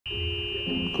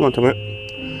Come on, Tommy.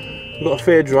 We've got a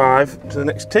fair drive to the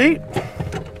next tee.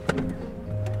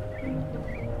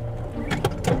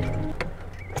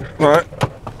 Right.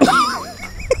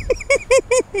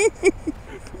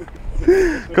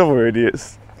 Come on,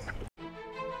 idiots.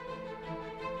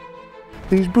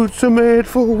 These boots are made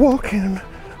for walking.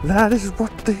 That is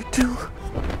what they do.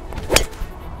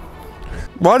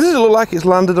 Why does it look like it's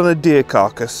landed on a deer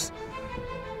carcass?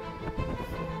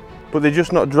 But they're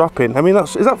just not dropping. I mean,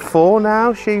 is that 4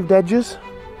 now, shaved edges?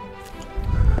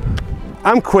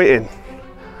 I'm quitting.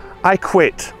 I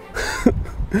quit.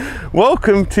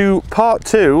 Welcome to part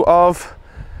 2 of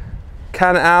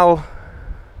Can Al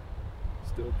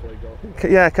still play golf?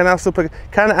 Yeah, can Al still play?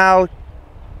 Can Al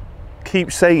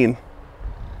keep saying?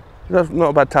 That's not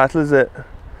a bad title, is it?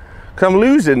 Because I'm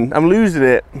losing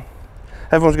it.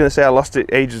 Everyone's going to say I lost it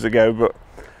ages ago, but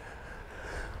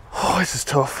oh, this is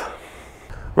tough.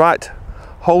 Right,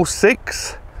 hole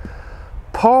 6,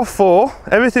 par 4.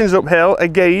 Everything's uphill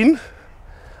again.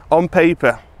 On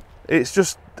paper, it's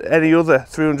just any other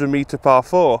 300-meter par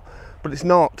 4, but it's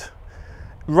not.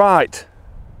 Right,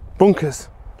 bunkers,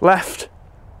 left,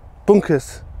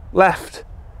 bunkers, left,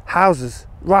 houses,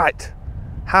 right,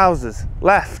 houses,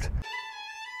 left,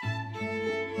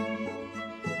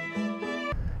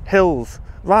 hills,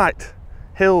 right,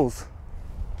 hills.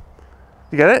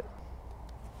 You get it?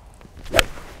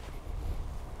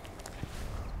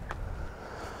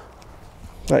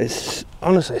 That is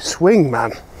honestly swing,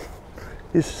 man.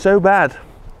 It's so bad.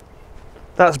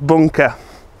 That's bunker.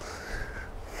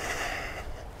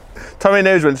 Tommy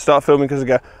knows when to start filming because I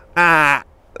go, ah.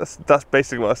 That's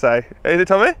basically what I say. Ain't it,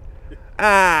 Tommy?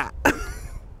 Ah.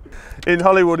 In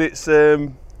Hollywood, it's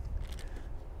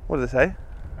what do they say?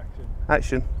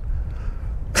 Action.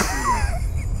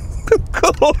 Of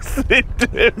course they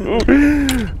do.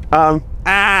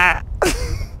 Ah.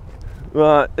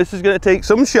 Right, this is going to take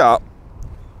some shot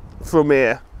from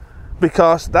here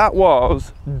because that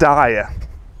was dire.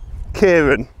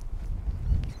 Kieran,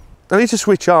 I need to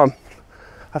switch on.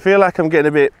 I feel like I'm getting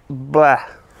a bit blah.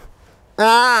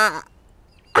 Ah.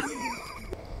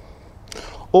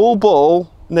 All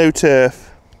ball, no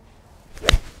turf.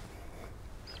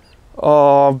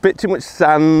 Oh, a bit too much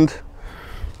sand.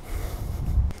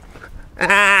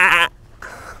 Ah.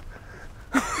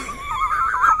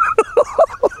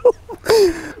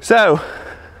 So,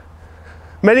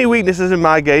 many weaknesses in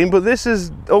my game, but this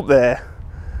is up there.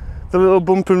 The little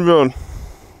bump and run.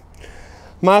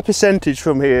 My percentage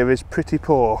from here is pretty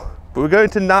poor, but we're going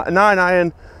to 9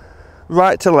 iron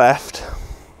right to left.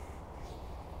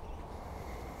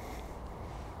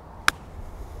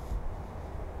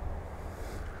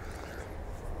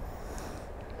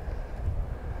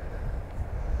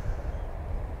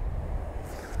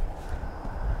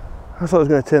 I thought it was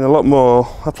going to turn a lot more.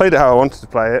 I played it how I wanted to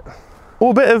play it.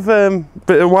 Oh, a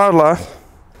bit of wildlife,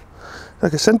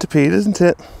 like a centipede, isn't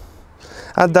it?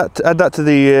 Add that to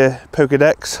the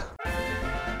Pokédex.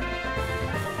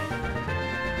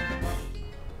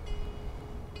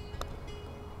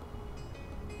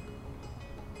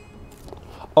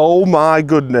 Oh my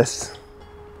goodness!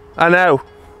 I know.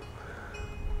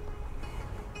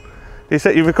 You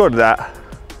said you recorded that.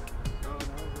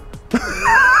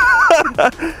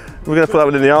 We're gonna put that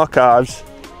one in the archives.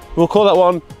 We'll call that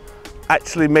one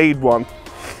actually made one.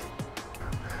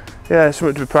 Yeah,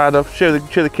 something to be proud of. Show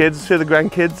the kids, show the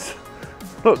grandkids.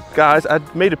 Look, guys, I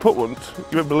made a putt once.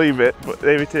 You won't believe it, but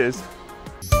there it is.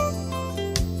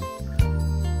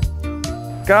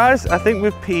 Guys, I think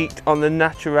we've peaked on the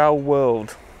natural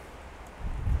world.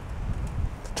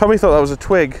 Tommy thought that was a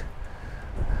twig.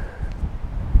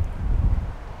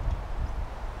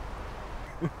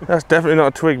 That's definitely not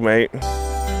a twig, mate.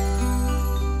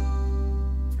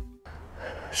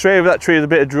 Straight over that tree with a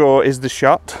bit of draw is the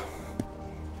shot.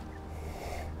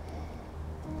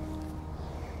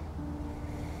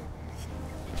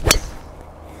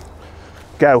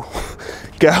 Go,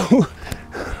 go.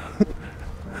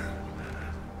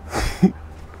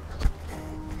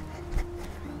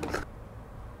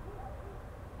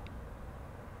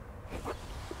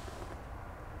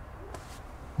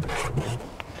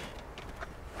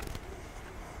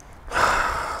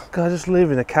 God, I just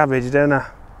live in the cabbage, don't I?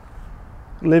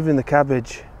 Live in the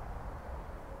cabbage.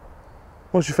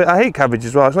 What's your favourite? I hate cabbage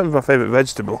as well. It's not even my favourite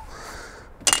vegetable.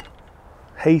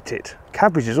 Hate it.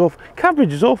 Cabbage is awful.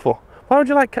 Cabbage is awful. Why would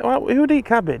you like? Who would eat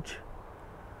cabbage?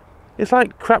 It's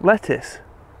like crap lettuce,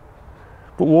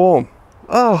 but warm.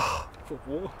 Oh.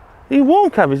 You eat warm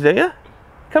cabbage, don't you?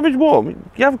 Cabbage warm.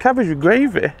 You have cabbage with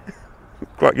gravy.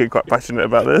 Getting quite passionate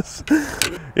about this.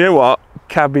 You know what?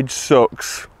 Cabbage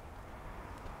sucks.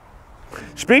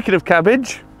 Speaking of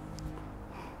cabbage,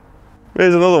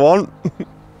 Here's another one.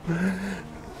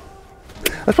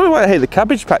 That's probably why I hate the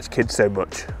Cabbage Patch Kids so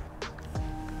much.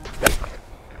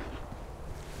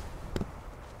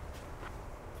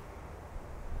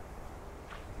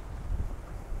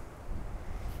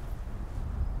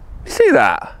 You see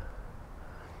that?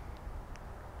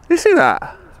 You see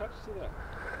that?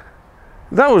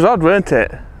 That was odd, weren't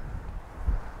it? I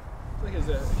think it's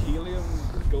a helium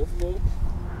golf ball.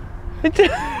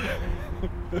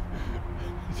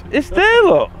 It's there,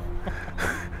 look.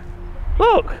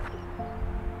 Look.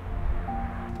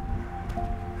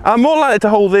 I'm more likely to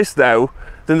hold this though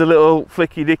than the little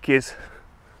flicky dickies.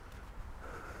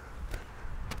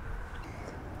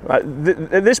 Right,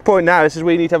 at this point now, this is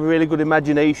where you need to have a really good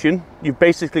imagination. You've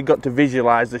basically got to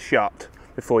visualise the shot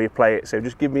before you play it, so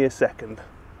just give me a second.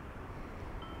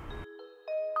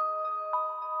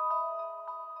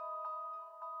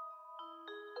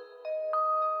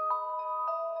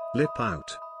 Lip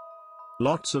out.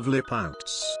 Lots of lip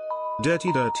outs.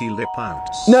 Dirty, dirty lip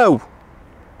outs. No!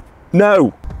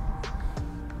 No!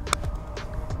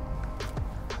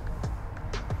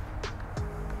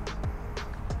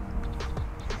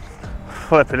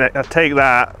 Flipping it, I'll take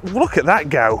that. Look at that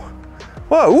go.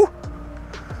 Whoa!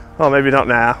 Oh, maybe not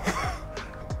now.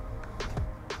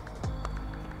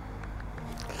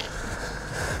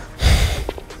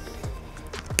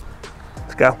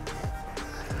 Let's go.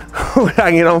 We're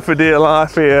hanging on for dear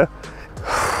life here.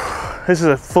 This is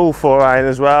a full 4-iron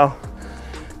as well.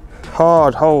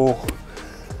 Hard hole.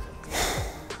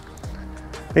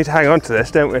 Need to hang on to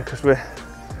this, don't we? Because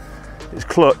it's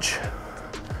clutch.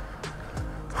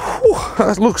 Whew,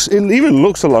 it even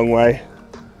looks a long way.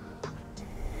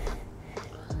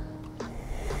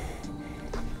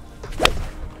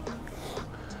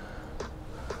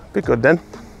 Be good then.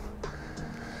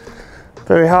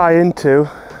 Very high into.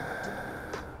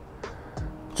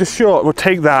 Just short, we'll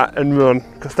take that and run,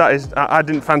 because that is, I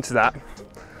didn't fancy that.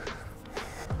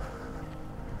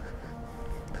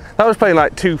 That was playing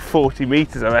like 240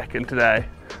 metres, I reckon, today.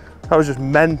 That was just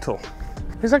mental.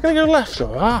 Is that going to go left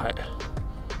or right?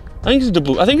 I think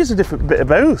it's a different bit of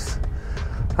both.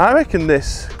 I reckon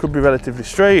this could be relatively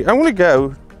straight. I'm going to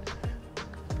go.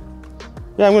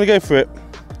 Yeah, I'm going to go for it.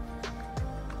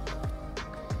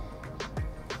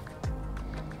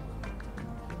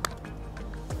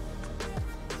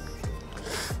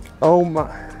 Oh my,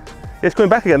 it's coming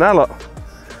back again now, look.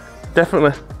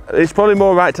 Definitely. It's probably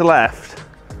more right to left,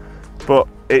 but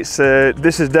it's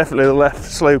this is definitely the left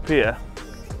slope here.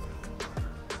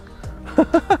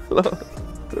 Look.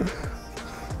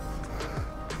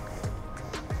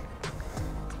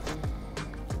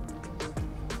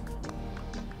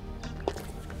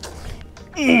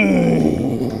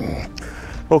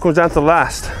 All comes down to the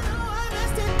last.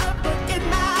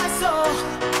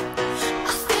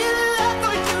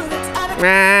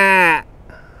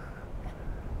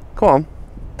 Come on,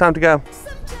 time to go.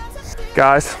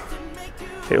 Guys,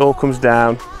 it all comes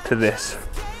down to this.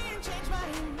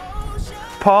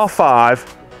 Par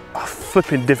 5, a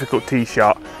flipping difficult tee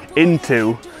shot,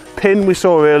 into pin we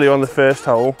saw earlier on the first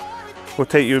hole. We'll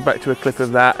take you back to a clip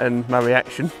of that and my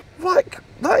reaction. Like,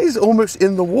 that is almost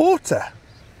in the water.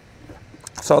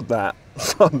 Sod that,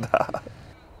 sod that.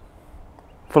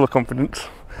 Full of confidence.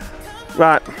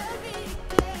 Right.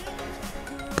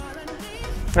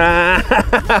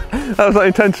 That was not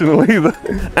intentional either.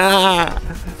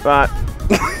 Right.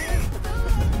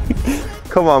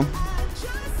 Come on.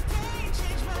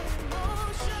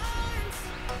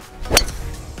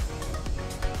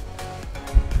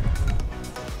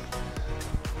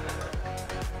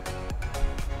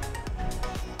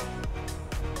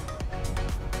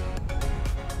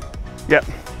 Yep.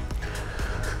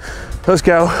 Let's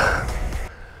go.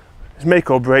 It's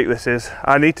make or break, this is.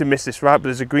 I need to miss this right, but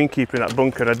there's a greenkeeper in that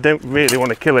bunker and I don't really want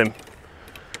to kill him.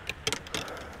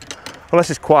 Unless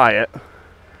it's quiet.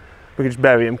 We can just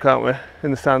bury him, can't we?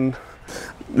 In the sand.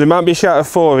 There might be a shot of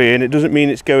 4 here and it doesn't mean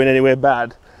it's going anywhere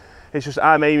bad. It's just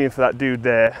I'm aiming for that dude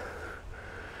there.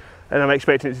 And I'm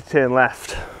expecting it to turn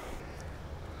left.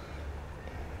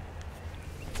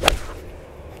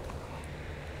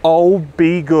 Oh,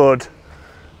 be good.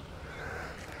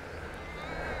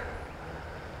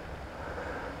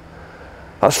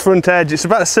 That's front edge. It's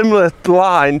about a similar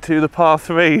line to the par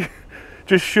 3,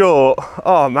 just short.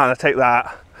 Oh man, I take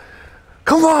that.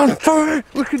 Come on, sorry,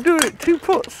 we can do it. 2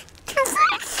 putts. 2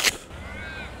 putts.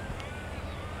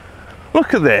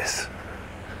 Look at this.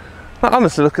 Like,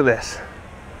 honestly, look at this.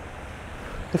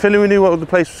 If anyone knew what the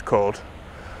place was called.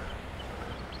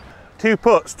 2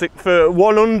 putts for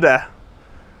 1 under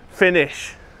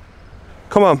finish.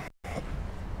 Come on.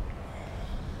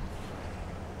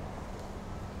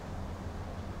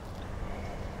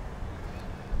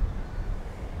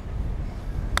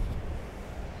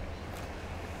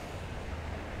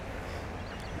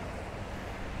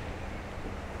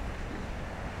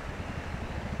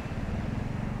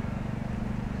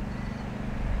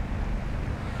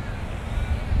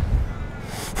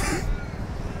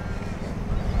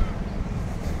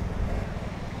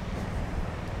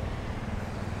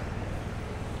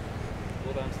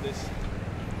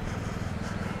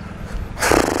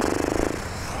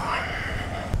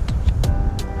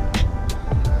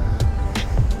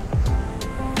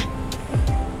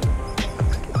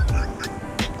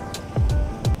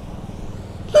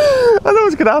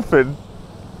 could happen.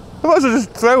 I might as well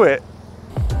just throw it.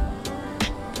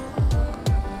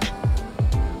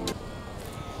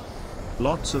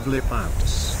 Lots of lip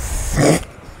outs.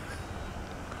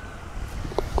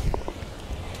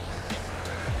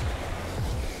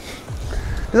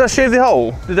 Does that shave the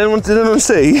hole? Did anyone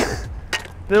see? Did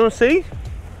anyone see?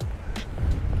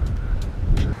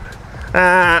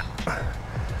 That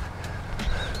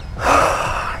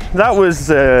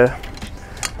was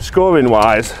scoring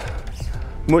wise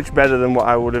much better than what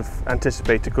I would have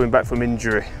anticipated coming back from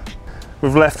injury.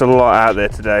 We've left a lot out there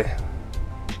today.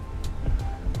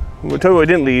 We'll tell you what, we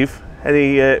didn't leave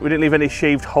any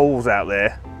shaved holes out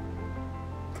there.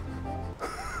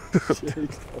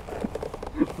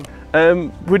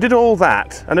 We did all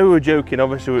that. I know we were joking,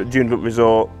 obviously we're at Joondalup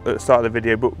Resort at the start of the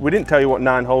video, but we didn't tell you what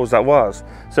 9 holes that was.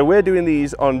 So we're doing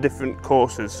these on different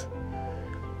courses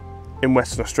in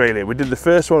Western Australia. We did the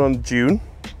first one on June,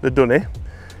 the Dunny.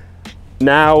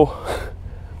 Now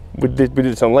we did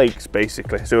it on lakes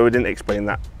basically, so we didn't explain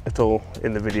that at all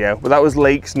in the video. But that was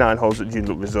lakes 9 holes at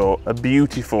Joondalup Resort. A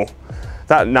beautiful,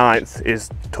 that 9th is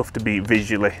tough to beat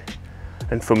visually.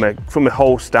 And from a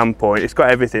hole standpoint, it's got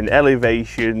everything: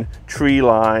 elevation, tree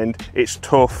lined, it's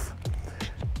tough,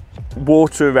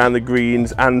 water around the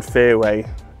greens and fairway,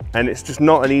 and it's just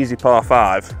not an easy par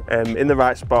 5. In the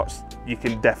right spots, you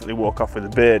can definitely walk off with a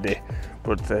birdie,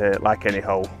 but like any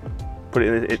hole,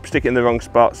 stick it in the wrong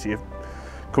spots, you're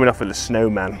coming off with a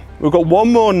snowman. We've got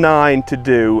one more 9 to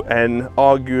do, and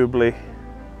arguably,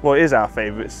 well, it is our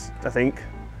favourites, I think.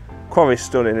 Quarry's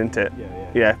stunning, isn't it?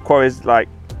 Yeah, Quarry's like,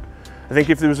 I think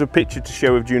if there was a picture to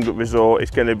show of Joondalup Resort,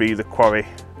 it's going to be the Quarry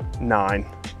 9.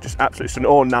 Just absolutely stunning.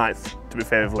 Or 9th, to be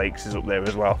fair, of Lakes is up there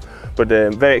as well. But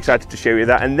very excited to show you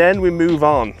that. And then we move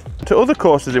on to other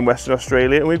courses in Western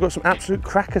Australia, and we've got some absolute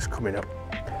crackers coming up.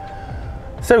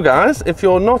 So guys, if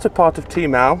you're not a part of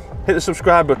TEAMAL, hit the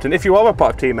subscribe button. If you are a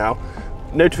part of TEAMAL,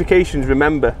 notifications,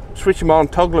 remember, switch them on,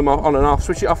 toggle them on and off,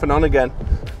 switch it off and on again.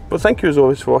 But thank you as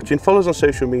always for watching. Follow us on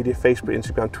social media, Facebook,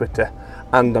 Instagram, Twitter,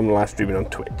 and I'm live streaming on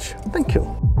Twitch. Thank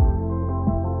you.